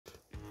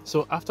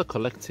So after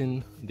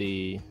collecting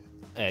the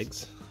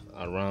eggs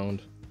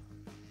around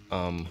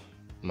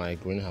my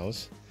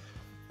greenhouse,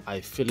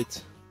 I fill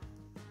it.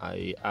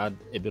 I add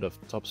a bit of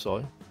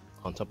topsoil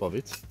on top of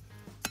it.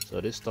 So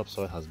this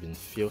topsoil has been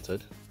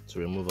filtered to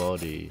remove all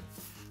the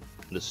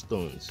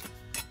stones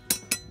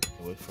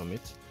away from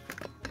it.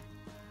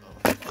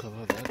 I'll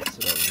cover that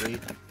so that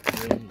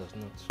rain does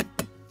not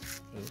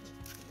hit it.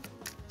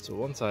 So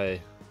once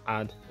I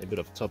add a bit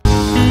of top,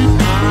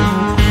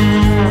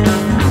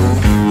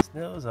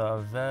 snails are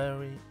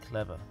very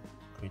clever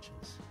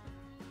creatures.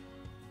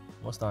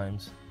 Most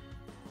times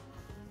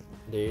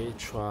they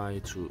try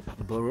to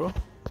burrow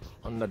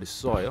under the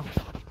soil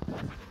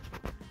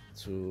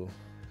to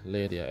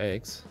lay their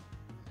eggs.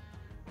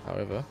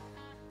 However,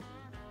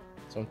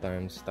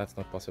 sometimes that's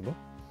not possible,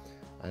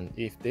 and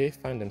if they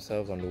find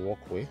themselves on the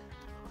walkway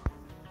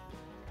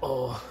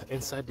or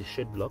inside the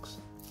shade blocks,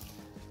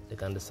 they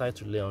can decide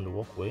to lay on the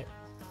walkway,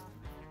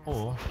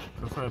 or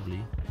preferably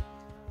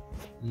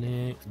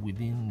lay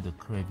within the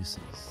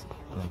crevices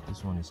like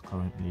this one is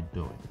currently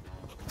doing.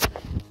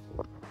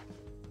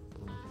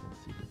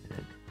 Let's see the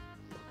egg.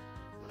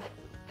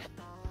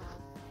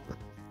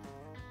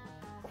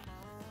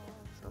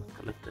 So I've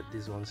collected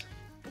these ones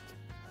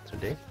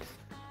today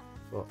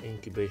for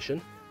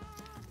incubation,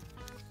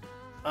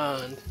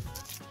 and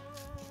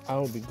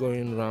I'll be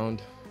going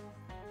around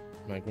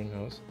my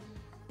greenhouse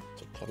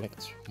to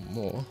collect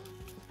more.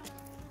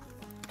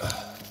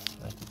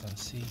 Like you can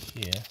see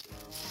here,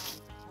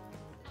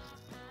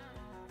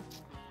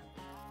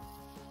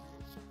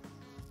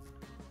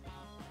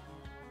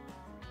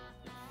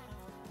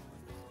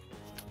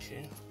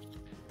 okay.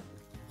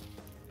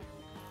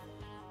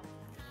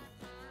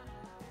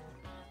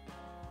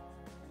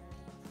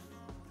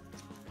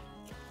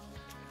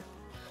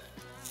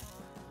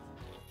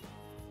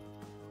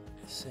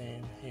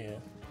 Same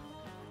here.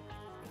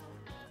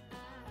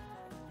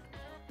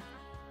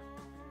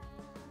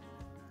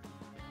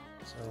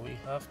 So we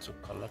have to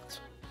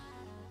collect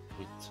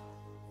with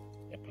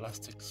a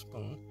plastic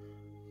spoon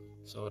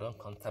so we don't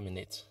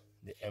contaminate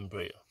the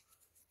embryo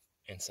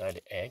inside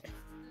the egg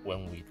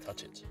when we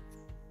touch it.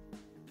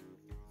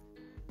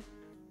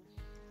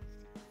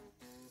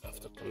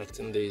 After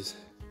collecting these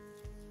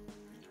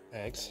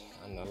eggs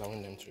and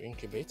allowing them to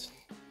incubate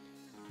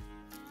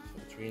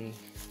between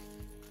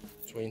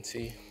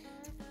 20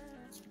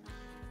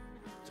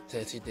 to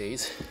 30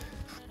 days,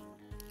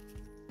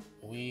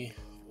 we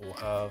will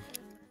have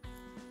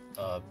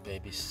our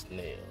baby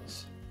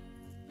snails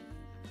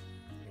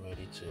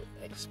ready to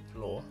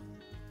explore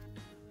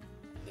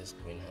this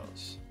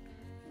greenhouse.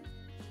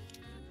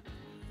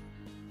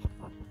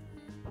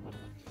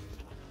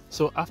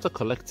 So after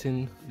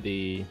collecting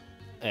the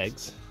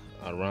eggs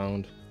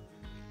around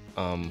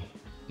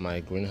my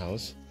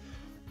greenhouse,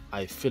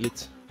 I fill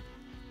it.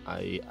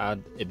 I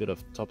add a bit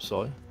of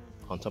topsoil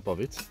on top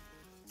of it.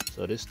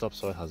 So this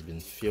topsoil has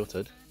been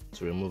filtered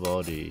to remove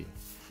all the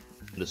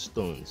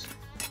stones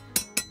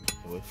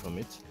away from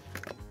it.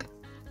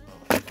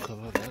 I'll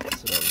cover that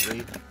so that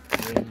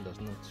rain does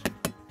not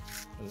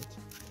hit it.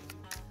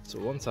 So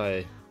once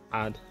I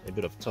add a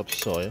bit of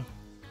topsoil,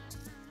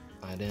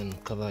 I then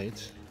cover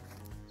it.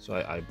 So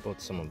I bought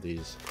some of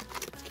these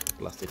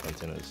plastic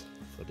containers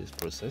for this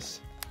process.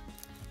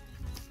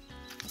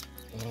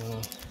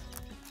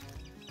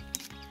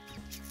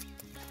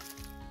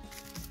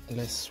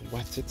 Let's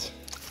wet it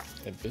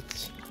a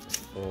bit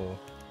before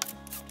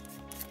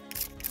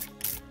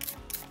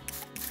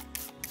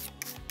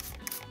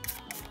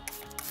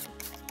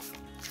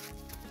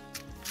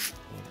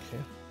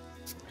okay.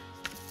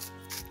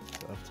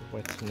 So after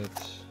wetting it,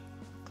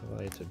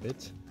 cover it a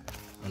bit,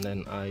 and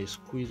then I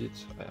squeeze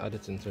it. I add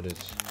it into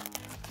this.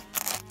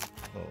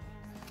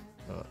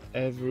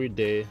 Every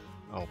day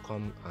I'll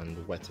come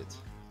and wet it,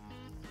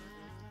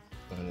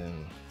 and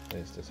then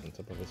place this on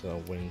top of it so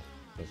that wind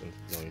doesn't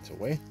blow it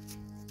away.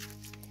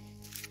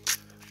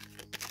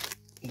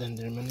 Then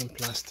the remaining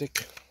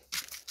plastic,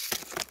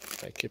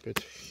 I keep it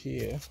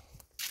here.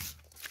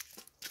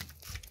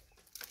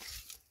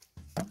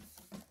 And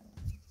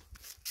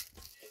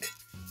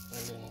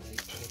then we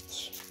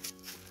put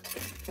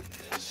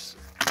this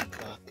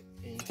back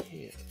in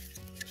here.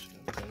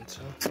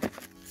 Enter.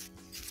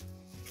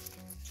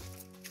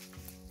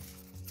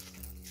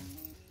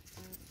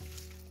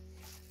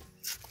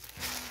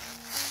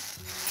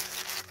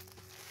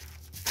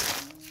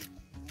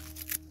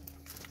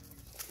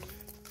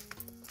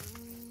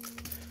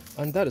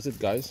 And that is it,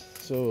 guys.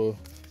 So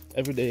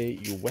every day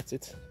you wet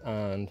it,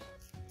 and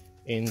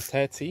in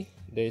 30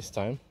 days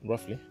time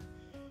roughly,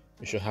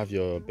 you should have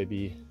your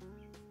baby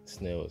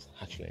snails,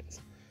 hatchlings,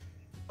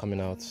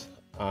 coming out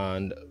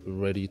and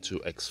ready to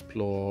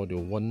explore the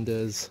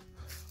wonders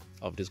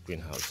of this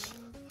greenhouse.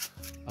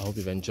 I hope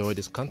you've enjoyed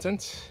this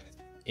content.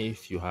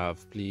 If you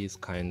have, please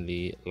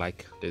kindly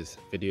like this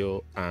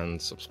video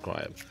and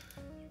subscribe.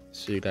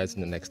 See you guys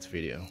in the next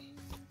video.